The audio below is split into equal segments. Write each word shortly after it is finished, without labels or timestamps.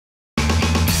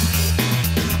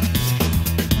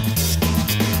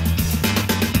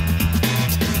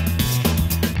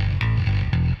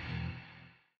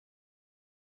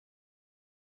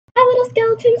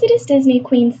Skeletons, it is Disney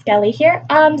Queen Skelly here.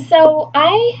 So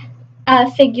I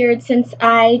figured since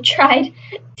I tried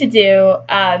to do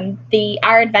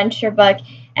our adventure book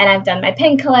and I've done my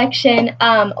pin collection,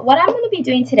 what I'm going to be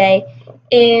doing today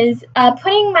is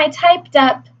putting my typed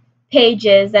up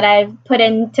pages that I've put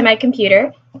into my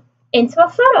computer into a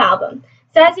photo album.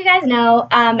 So as you guys know,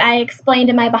 I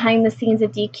explained in my behind the scenes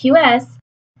at DQS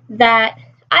that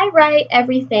I write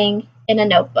everything in a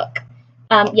notebook.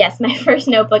 Yes, my first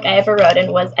notebook I ever wrote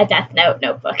in was a Death Note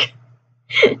notebook.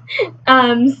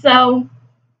 So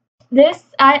this,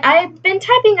 I've been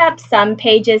typing up some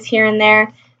pages here and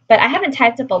there, but I haven't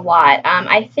typed up a lot.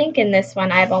 I think in this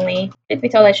one I've only, truth be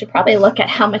told, I should probably look at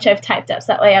how much I've typed up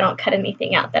so that way I don't cut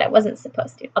anything out that I wasn't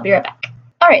supposed to. I'll be right back.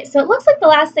 Alright, so it looks like the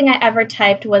last thing I ever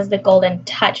typed was the Golden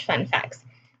Touch fun facts.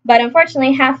 But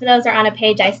unfortunately, half of those are on a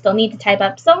page I still need to type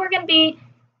up, so we're going to be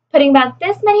putting about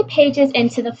this many pages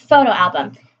into the photo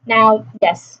album. Now,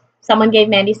 yes, someone gave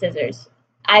Mandy scissors.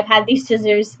 I've had these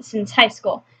scissors since high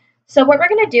school. So what we're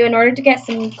going to do in order to get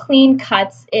some clean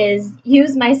cuts is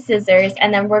use my scissors,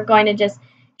 and then we're going to just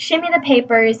shimmy the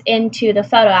papers into the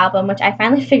photo album, which I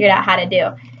finally figured out how to do.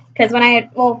 Because when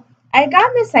I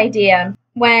got this idea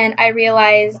when I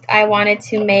realized I wanted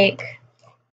to make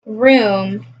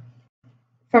room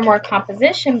for more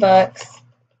composition books,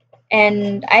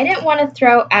 and I didn't want to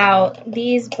throw out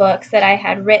these books that I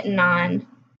had written on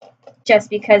just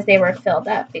because they were filled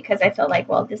up, because I felt like,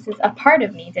 well, this is a part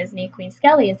of me. Disney Queen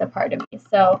Skelly is a part of me,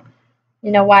 so,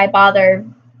 you know, why bother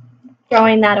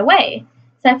throwing that away?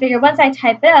 So I figured once I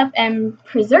type it up and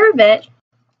preserve it,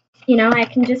 you know, I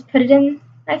can just put it in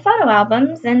my photo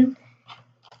albums and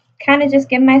kind of just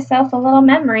give myself a little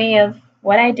memory of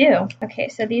what I do. Okay,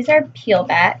 so these are peel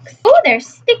backs. Oh, they're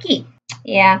sticky.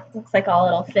 Yeah, looks like all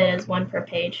it'll fit is one per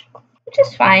page, which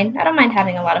is fine. I don't mind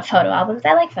having a lot of photo albums.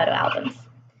 I like photo albums.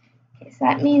 Okay, so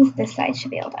that means this side should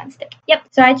be able to unstick. Yep,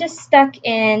 so I just stuck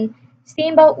in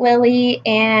Steamboat Willie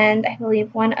and I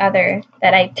believe one other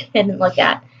that I didn't look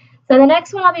at. So the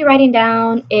next one I'll be writing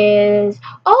down is,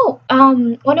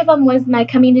 one of them was my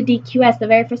Coming to DQS, the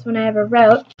very first one I ever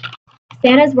wrote.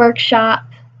 Santa's Workshop,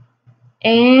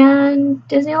 and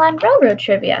Disneyland Railroad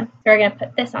Trivia. So we're going to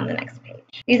put this on the next page.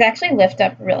 These actually lift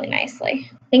up really nicely.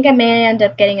 I think I may end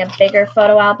up getting a bigger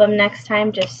photo album next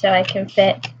time just so I can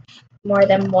fit more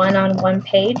than one on one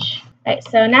page. Alright,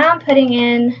 so now I'm putting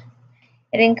in,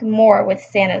 I think, more with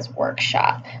Santa's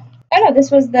Workshop. Oh no, this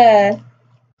was the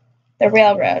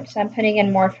Railroad, so I'm putting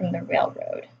in more from the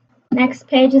Railroad. Next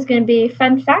page is going to be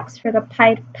fun facts for the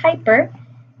Pied Piper.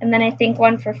 And then I think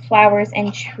one for flowers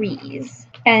and trees.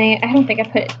 And I don't think I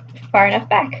put it far enough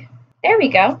back. There we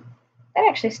go. That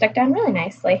actually stuck down really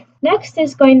nicely. Next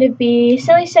is going to be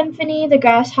Silly Symphony, the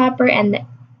Grasshopper, and the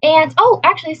Ants. Oh,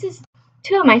 actually, this is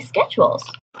two of my schedules.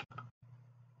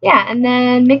 Yeah, and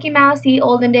then Mickey Mouse, The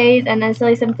Olden Days, and then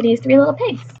Silly Symphony's Three Little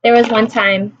Pigs. There was one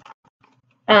time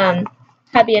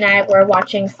hubby and I were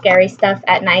watching scary stuff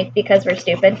at night because we're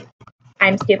stupid.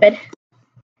 I'm stupid.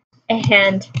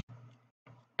 And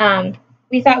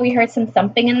we thought we heard some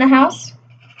thumping in the house.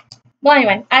 Well,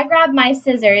 anyway, I grabbed my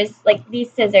scissors, like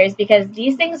these scissors, because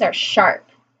these things are sharp.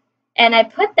 And I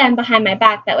put them behind my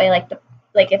back, that way,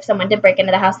 like if someone did break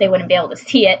into the house, they wouldn't be able to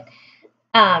see it.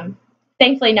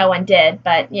 Thankfully, no one did.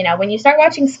 But, you know, when you start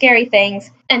watching scary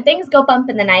things, and things go bump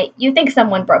in the night, you think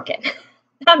someone broke in.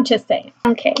 I'm just saying.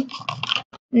 Okay.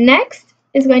 Next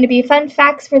is going to be fun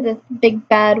facts for the Big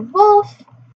Bad Wolf.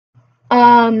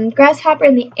 Grasshopper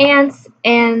and the Ants,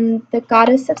 and the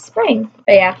Goddess of Spring.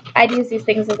 But yeah, I'd use these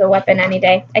things as a weapon any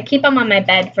day. I keep them on my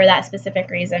bed for that specific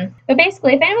reason. But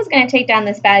basically, if anyone's going to take down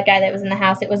this bad guy that was in the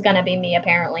house, it was going to be me,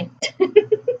 apparently.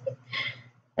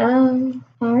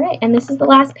 Alright, and this is the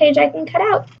last page I can cut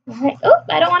out. Alright, oh,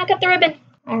 I don't want to cut the ribbon.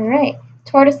 Alright,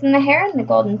 Tortoise and the Hare and the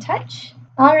Golden Touch.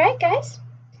 Alright, guys.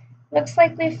 Looks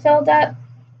like we've filled up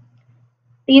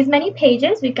these many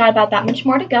pages. We've got about that much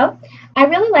more to go. I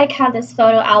really like how this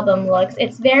photo album looks.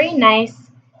 It's very nice,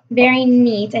 very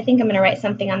neat. I think I'm going to write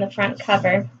something on the front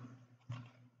cover.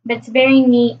 But it's very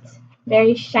neat,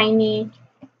 very shiny.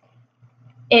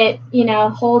 It, you know,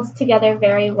 holds together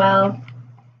very well.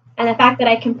 And the fact that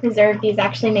I can preserve these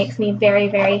actually makes me very,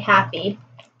 very happy.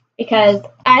 Because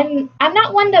I'm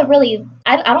not one to really,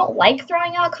 I don't like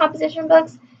throwing out composition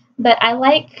books, but I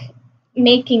like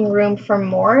making room for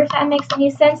more, if that makes any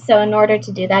sense. So in order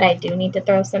to do that, I do need to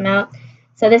throw some out.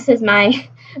 So this is my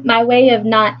way of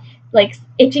not like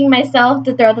itching myself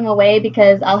to throw them away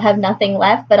because I'll have nothing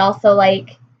left, but also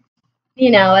like,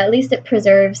 you know, at least it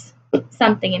preserves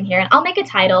something in here. And I'll make a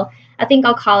title. I think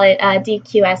I'll call it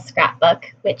DQS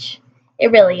Scrapbook, which it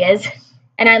really is.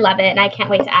 and I love it, and I can't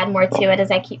wait to add more to it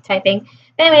as I keep typing.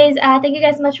 But anyways, thank you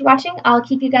guys so much for watching. I'll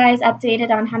keep you guys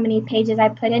updated on how many pages I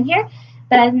put in here.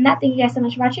 But other than that, thank you guys so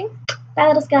much for watching. Bye,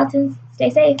 little skeletons. Stay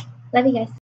safe. Love you guys.